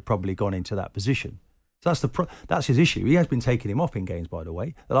players that would have probably gone into that position. So that's his issue. He has been taking him off in games, by the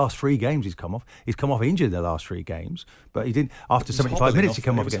way. The last 3 games he's come off. He's come off injured the last 3 games, but he didn't. After 75 minutes, he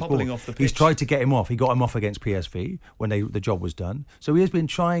came off against Bournemouth. He's tried to get him off. He got him off against PSV when the job was done. So he has been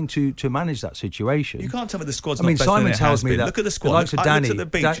trying to manage that situation. You can't tell me the squad's I mean, not better Simon than it tells has me been. that Look at the squad. the likes of Danny, at the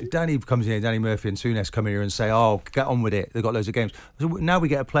beach. Danny comes in here, Danny Murphy and Souness come in here and say, "Oh, get on with it. They've got loads of games." So now we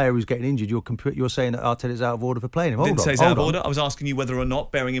get a player who's getting injured. You're saying that Arteta's out of order for playing him. Didn't say he's out of order. I was asking you whether or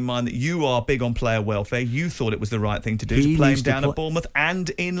not, bearing in mind that you are big on player welfare, you thought it was the right thing to do to play him down at Bournemouth and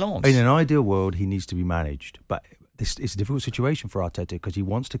in Lens. In an ideal world, he needs to be managed, but it's a difficult situation for Arteta because he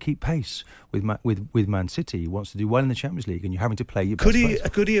wants to keep pace with Man City. He wants to do well in the Champions League, and you're having to play your best players.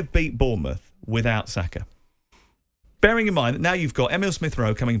 Could he have beat Bournemouth without Saka? Bearing in mind that now you've got Emile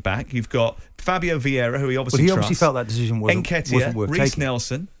Smith-Rowe coming back, you've got Fabio Vieira, who he obviously trusts, felt that decision wasn't worth Reece taking.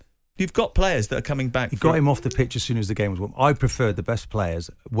 Nelson. You've got players that are coming back. He got him off the pitch as soon as the game was won. I prefer the best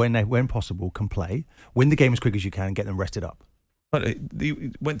players, when possible, can play, win the game as quick as you can, and get them rested up. But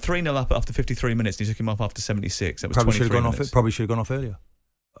he went 3-0 up after 53 minutes and he took him off after 76. That was Probably 23 minutes. Probably should have gone off earlier.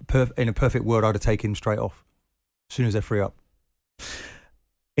 In a perfect world, I'd have taken him straight off as soon as they're free up.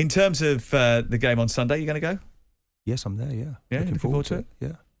 In terms of the game on Sunday, you going to go? Yes, I'm there, yeah. Yeah, looking forward to it?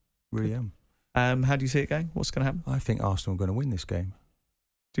 Yeah, really am. How do you see it going? What's going to happen? I think Arsenal are going to win this game.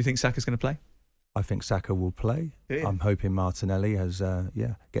 Do you think Saka's going to play? I think Saka will play. Yeah. I'm hoping Martinelli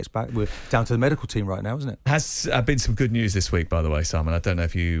gets back. We're down to the medical team right now, isn't it? Has been some good news this week, by the way, Simon. I don't know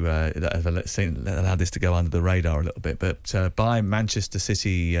if you ever allowed this to go under the radar a little bit, but by Manchester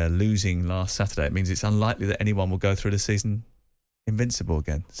City losing last Saturday, it means it's unlikely that anyone will go through the season invincible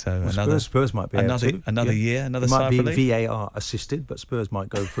again. So Spurs might be another year, another it might sigh be of relief. VAR assisted, but Spurs might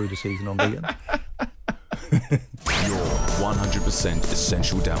go through the season unbeaten. Your 100%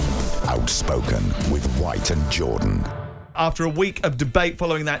 essential download. Outspoken with White and Jordan. After a week of debate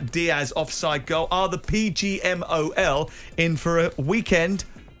following that Diaz offside goal, are the PGMOL in for a weekend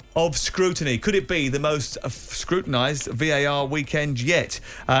of scrutiny? Could it be the most scrutinised VAR weekend yet?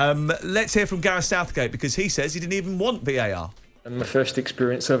 Let's hear from Gareth Southgate, because he says he didn't even want VAR. And my first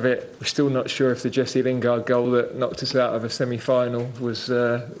experience of it, we're still not sure if the Jesse Lingard goal that knocked us out of a semi-final was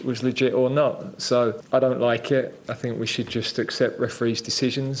legit or not. So I don't like it. I think we should just accept referees'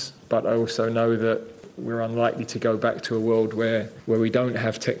 decisions. But I also know that we're unlikely to go back to a world where we don't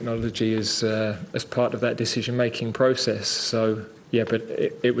have technology as part of that decision-making process. So yeah, but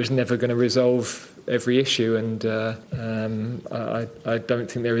it was never going to resolve every issue, and I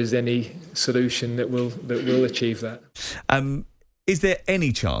don't think there is any solution that will achieve that. Is there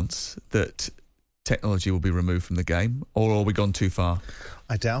any chance that technology will be removed from the game, or are we gone too far?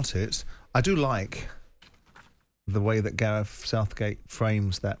 I doubt it. I do like the way that Gareth Southgate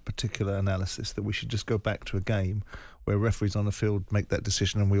frames that particular analysis, that we should just go back to a game where referees on the field make that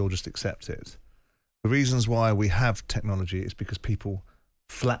decision and we all just accept it. The reasons why we have technology is because people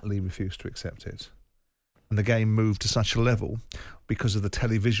flatly refuse to accept it. And the game moved to such a level because of the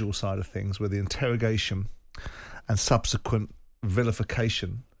televisual side of things, where the interrogation and subsequent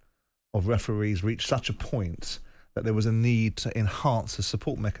vilification of referees reached such a point that there was a need to enhance the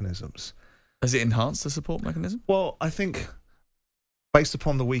support mechanisms. Has it enhanced the support mechanism? Well, I think based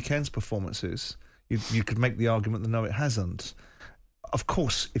upon the weekend's performances, you could make the argument that no, it hasn't. Of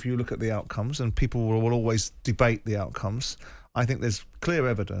course, if you look at the outcomes, and people will always debate the outcomes, I think there's clear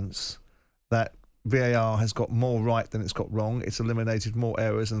evidence that VAR has got more right than it's got wrong. It's eliminated more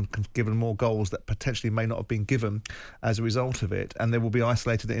errors and given more goals that potentially may not have been given as a result of it. And there will be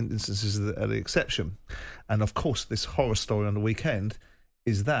isolated instances that are the exception. And of course, this horror story on the weekend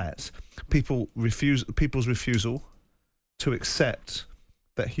is that people's refusal to accept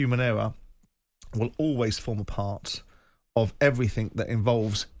that human error will always form a part of everything that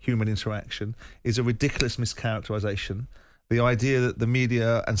involves human interaction is a ridiculous mischaracterization. The idea that the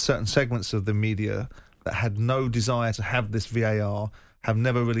media and certain segments of the media that had no desire to have this VAR have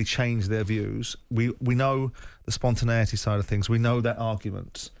never really changed their views. We know the spontaneity side of things. We know that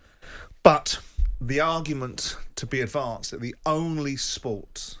argument. But the argument to be advanced that the only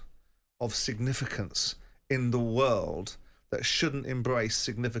sport of significance in the world that shouldn't embrace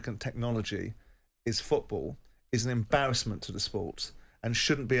significant technology is football is an embarrassment to the sport, and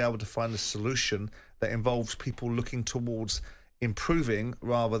shouldn't be able to find a solution that involves people looking towards improving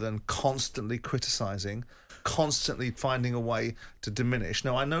rather than constantly criticising, constantly finding a way to diminish.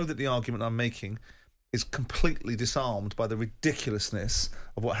 Now, I know that the argument I'm making is completely disarmed by the ridiculousness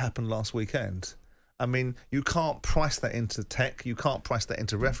of what happened last weekend. I mean, you can't price that into tech. You can't price that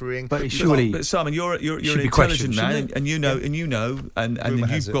into refereeing. But surely, but Simon, you're an intelligent man, and you know, and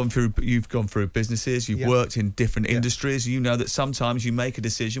you've gone through businesses. You've worked in different industries. You know that sometimes you make a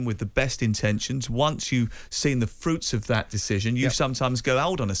decision with the best intentions. Once you've seen the fruits of that decision, you sometimes go,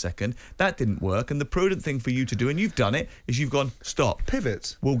 hold on a second, that didn't work. And the prudent thing for you to do, and you've done it, is you've gone, stop,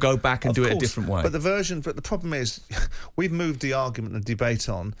 pivot. We'll go back and do it a different way. But the problem is, we've moved the argument and debate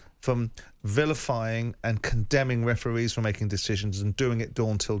on from vilifying and condemning referees for making decisions and doing it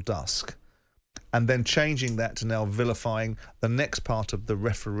dawn till dusk, and then changing that to now vilifying the next part of the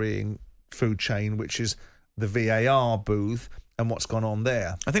refereeing food chain, which is the VAR booth and what's gone on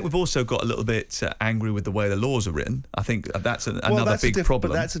there. I think we've also got a little bit angry with the way the laws are written. I think that's another big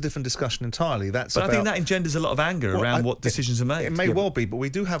problem. But that's a different discussion entirely. I think that engenders a lot of anger around what decisions are made. It may well be, but we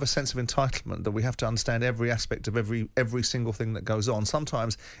do have a sense of entitlement that we have to understand every aspect of every single thing that goes on.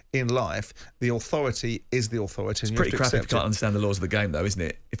 Sometimes in life, the authority is the authority. It's pretty crap if you can't understand the laws of the game, though, isn't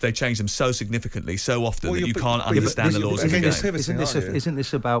it? If they change them so significantly, so often, that you can't understand the laws of the game. Isn't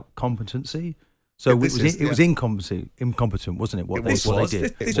this about competency? So it was incompetent, wasn't it? What they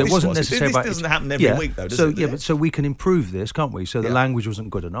did. So it wasn't necessarily about. This doesn't happen every week, though, does it? But so we can improve this, can't we? So the language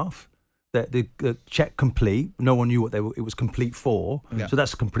wasn't good enough. The check complete. No one knew what it was complete for. Yeah. So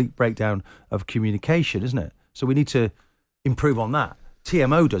that's a complete breakdown of communication, isn't it? So we need to improve on that.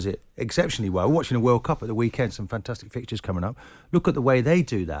 TMO does it exceptionally well. We're watching a World Cup at the weekend. Some fantastic fixtures coming up. Look at the way they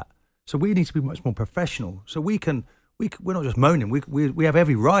do that. So we need to be much more professional. So we're not just moaning. We have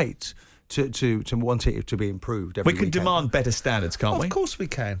every right to want it to be improved. We can demand better standards, can't we? Of course we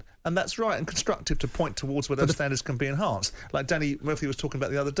can. And that's right and constructive to point towards where those standards can be enhanced. Like Danny Murphy was talking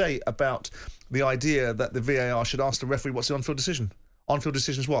about the other day about the idea that the VAR should ask the referee what's the on-field decision. On-field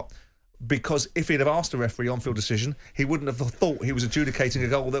decision is what? Because if he'd have asked the referee on-field decision, he wouldn't have thought he was adjudicating a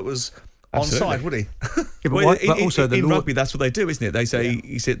goal that was onside, would he? In rugby, that's what they do, isn't it? They say,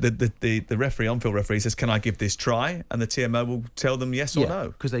 he said the referee, on-field referee, says, "Can I give this try?" And the TMO will tell them yes or no,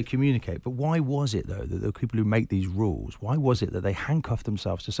 because they communicate. But why was it though that the people who make these rules? Why was it that they handcuff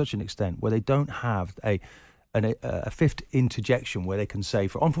themselves to such an extent where they don't have a fifth interjection where they can say,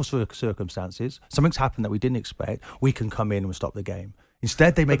 for unforeseen circumstances, something's happened that we didn't expect, we can come in and stop the game.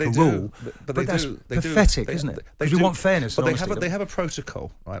 Instead, they make a rule, but that's pathetic, isn't it? Because we want fairness. But they have a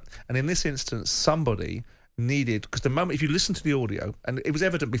protocol, right? And in this instance, somebody needed, because the moment, if you listen to the audio, and it was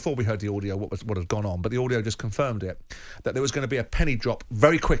evident before we heard the audio what had gone on, but the audio just confirmed it, that there was going to be a penny drop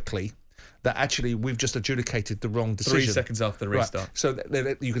very quickly. That actually we've just adjudicated the wrong decision. 3 seconds after the restart. Right. So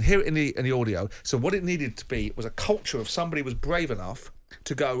you can hear it in the audio. So what it needed to be was a culture of somebody was brave enough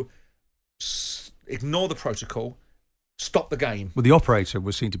to go, ignore the protocol, stop the game. Well, the operator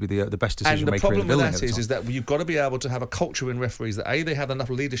was seen to be the best decision maker in the building. And the problem with that is that you've got to be able to have a culture in referees that A, they have enough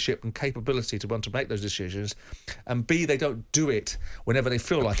leadership and capability to want to make those decisions, and B, they don't do it whenever they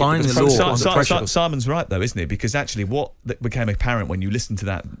feel like it. Simon's right, though, isn't it? Because actually what became apparent when you listened to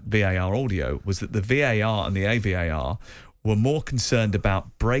that VAR audio was that the VAR and the AVAR were more concerned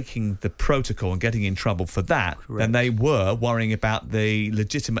about breaking the protocol and getting in trouble for that than they were worrying about the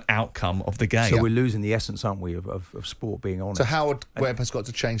legitimate outcome of the game. So we're losing the essence, aren't we, of sport being honest? So Howard Webb has got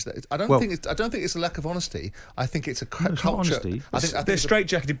to change that. I don't think it's a lack of honesty. I think it's a culture. Honesty. I think they're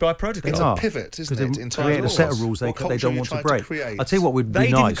straitjacketed by protocol. It's a pivot, isn't it? They create a set of rules they don't want to break. I'll tell you what would be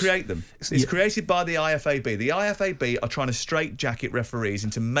nice. They didn't create them. It's created by the IFAB. The IFAB are trying to straitjacket referees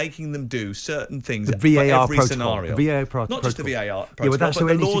into making them do certain things for every scenario. The VAR protocol. Not just the VAR protocol, but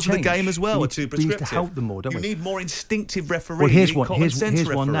the laws of the game as well are too prescriptive. To help them more, don't we? You need more instinctive referees. Well, here's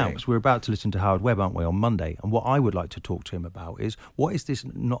one now, because we're about to listen to Howard Webb, aren't we, on Monday? And what I would like to talk to him about is, what is this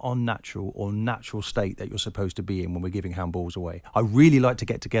not unnatural or natural state that you're supposed to be in when we're giving handballs away? I really like to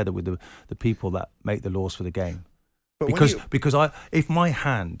get together with the people that make the laws for the game. Because if my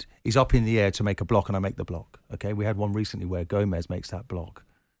hand is up in the air to make a block and I make the block, okay, we had one recently where Gomez makes that block.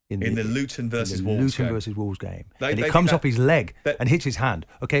 In the Luton versus Wolves game. It comes off his leg and hits his hand,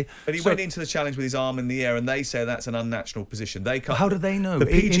 okay? But he went into the challenge with his arm in the air, and they say that's an unnatural position. They can't. How do they know? The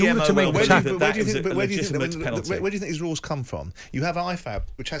PGMO will believe that is a legitimate penalty. Where do you think these rules come from? You have IFAB,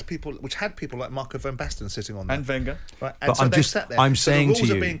 which had people like Marco van Basten sitting on there. And Wenger. Right? And but I'm saying to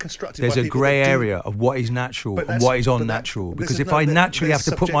you, there's a grey area of what is natural and what is unnatural. Because if I naturally have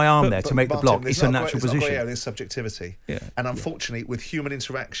to put my arm there to make the block, it's a natural position. There's subjectivity. And unfortunately, with human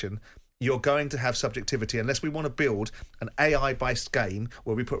interaction, you're going to have subjectivity unless we want to build an AI-based game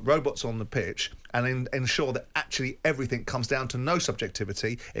where we put robots on the pitch and ensure that actually everything comes down to no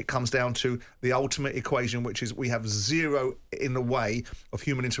subjectivity. It comes down to the ultimate equation, which is we have zero in the way of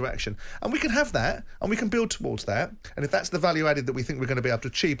human interaction. And we can have that, and we can build towards that. And if that's the value added that we think we're going to be able to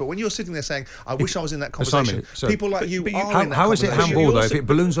achieve, but when you're sitting there saying, I wish I was in that conversation, people like you are in that conversation. How is it handball, though, if it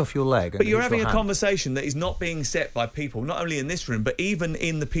balloons off your leg? But you're having a conversation that is not being set by people, not only in this room, but even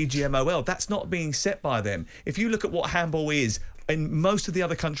in the PGMOL. That's not being set by them. If you look at what handball is in most of the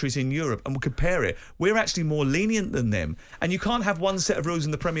other countries in Europe and we compare it, we're actually more lenient than them. And you can't have one set of rules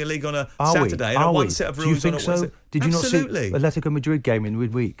in the Premier League on a Saturday and one set of rules on a Wednesday. Did you Absolutely. not see Atletico Madrid game in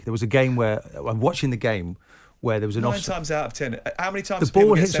midweek? There was a game where I'm watching the game where there was an offside. 9 times out of 10. How many times the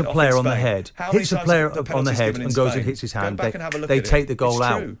ball hits a player on the head, hits a player on the head and goes and hits his hand. They take the goal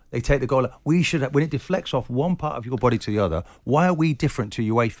out. They take the goal out. We should have, when it deflects off one part of your body to the other, why are we different to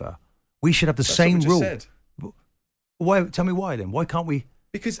UEFA? We should have the same rule. Said. Why? Tell me why then. Why can't we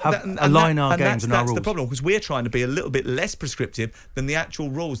align our games and our rules? That's the problem, because we're trying to be a little bit less prescriptive than the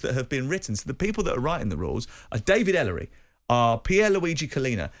actual rules that have been written. So the people that are writing the rules are David Ellery, are Pierluigi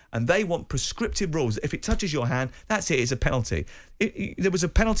Collina, and they want prescriptive rules. If it touches your hand, that's it, it's a penalty. There was a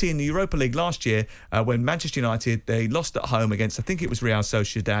penalty in the Europa League last year when Manchester United, they lost at home against, I think it was Real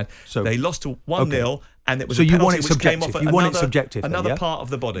Sociedad. So they lost to 1-0, and it was a penalty which came off another part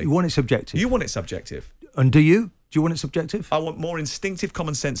of the body. You want it subjective? You want it subjective. And do you? Do you want it subjective? I want more instinctive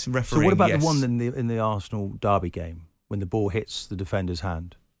common sense in refereeing. So what about the one in the Arsenal derby game when the ball hits the defender's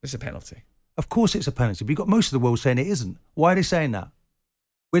hand? It's a penalty. Of course it's a penalty, but you've got most of the world saying it isn't. Why are they saying that?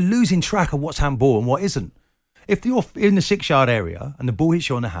 We're losing track of what's handball and what isn't. If you're in the 6-yard area and the ball hits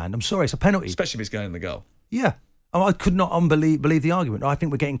you on the hand, I'm sorry, it's a penalty. Especially if it's going in the goal. Yeah. I could not believe the argument. I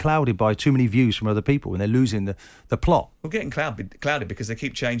think we're getting clouded by too many views from other people and they're losing the plot. We're getting clouded because they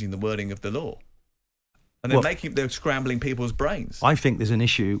keep changing the wording of the law. And they're scrambling people's brains. I think there's an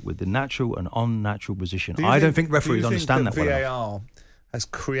issue with the natural and unnatural position. I don't think referees understand that well enough. VAR has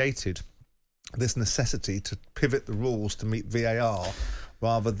created this necessity to pivot the rules to meet VAR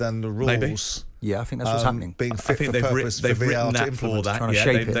rather than the rules. Maybe. Yeah, I think that's what's happening. Being fit for purpose they've for VAR written that to implement. for that. Trying to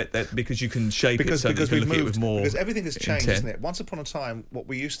shape it. Because you can shape it so because you we've can look at it moved, with more because everything has changed, intent. isn't it? Once upon a time, what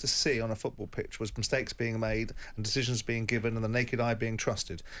we used to see on a football pitch was mistakes being made and decisions being given and the naked eye being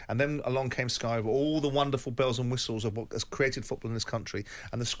trusted. And then along came Sky with all the wonderful bells and whistles of what has created football in this country,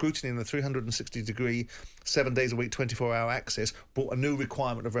 and the scrutiny and the 360-degree, 7 days a week, 24-hour access brought a new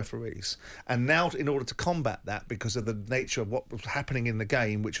requirement of referees. And now, in order to combat that, because of the nature of what was happening in the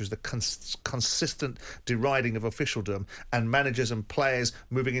game, which was the consistent deriding of officialdom and managers and players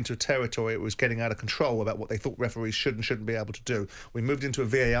moving into a territory it was getting out of control about what they thought referees should and shouldn't be able to do, we moved into a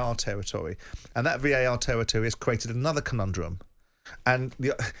VAR territory, and that VAR territory has created another conundrum. And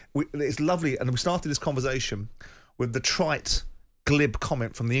it's lovely, and we started this conversation with the trite, glib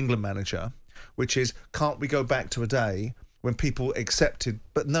comment from the England manager, which is, can't we go back to a day when people accepted,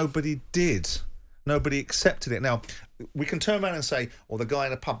 but nobody did. Nobody accepted it. Now, we can turn around and say, the guy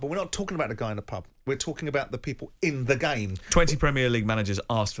in a pub, but we're not talking about the guy in a pub. We're talking about the people in the game. 20 Premier League managers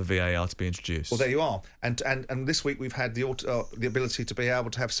asked for VAR to be introduced. Well, there you are. And this week we've had the ability to be able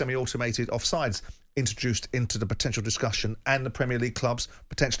to have semi-automated offsides introduced into the potential discussion, and the Premier League clubs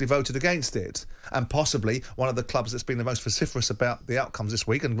potentially voted against it. And possibly one of the clubs that's been the most vociferous about the outcomes this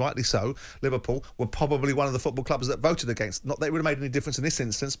week, and rightly so, Liverpool, were probably one of the football clubs that voted against. Not that it would have made any difference in this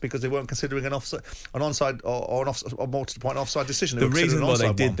instance because they weren't considering an onside or more to the point offside decision. The reason why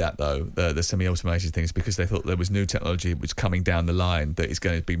they did that, though, the semi-automated thing, is because they thought there was new technology which was coming down the line that is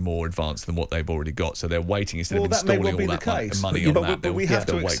going to be more advanced than what they've already got. So they're waiting instead of installing all that money on that. But we have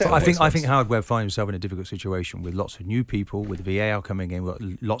to accept. I think Howard Webb finds himself in a difficult situation with lots of new people, with VAR coming in,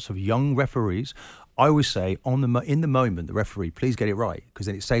 with lots of young referees. I always say, in the moment, the referee, please get it right, because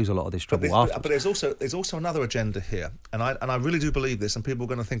then it saves a lot of this trouble afterwards. But there's also another agenda here, and I really do believe this. And people are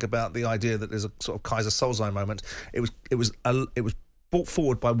going to think about the idea that there's a sort of Kaiser Solskjaer moment. It was brought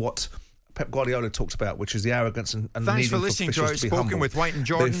forward by what Pep Guardiola talked about, which is the arrogance and the need for officials to be humble. Thanks for listening to Outspoken with White and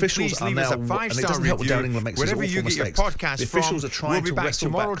Jordan. The officials Please leave us a 5-star review wherever you get your podcast the officials are trying to wrestle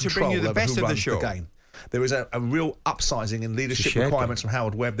back control to bring you the best of the show. There is a real upsizing in leadership requirements from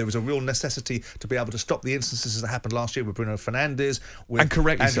Howard Webb. There was a real necessity to be able to stop the instances that happened last year with Bruno Fernandes, with and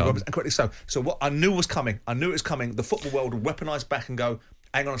correctly Andrew so. Roberts, and correctly so. So what I knew was coming. The football world would weaponise back and go,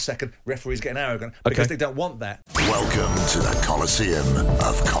 hang on a second, referees getting arrogant because they don't want that. Welcome to the Coliseum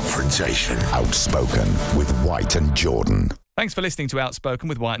of Confrontation. Outspoken with White and Jordan. Thanks for listening to Outspoken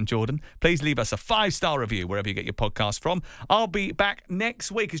with White and Jordan. Please leave us a 5-star review wherever you get your podcast from. I'll be back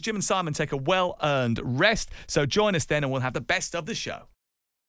next week as Jim and Simon take a well-earned rest. So join us then and we'll have the best of the show.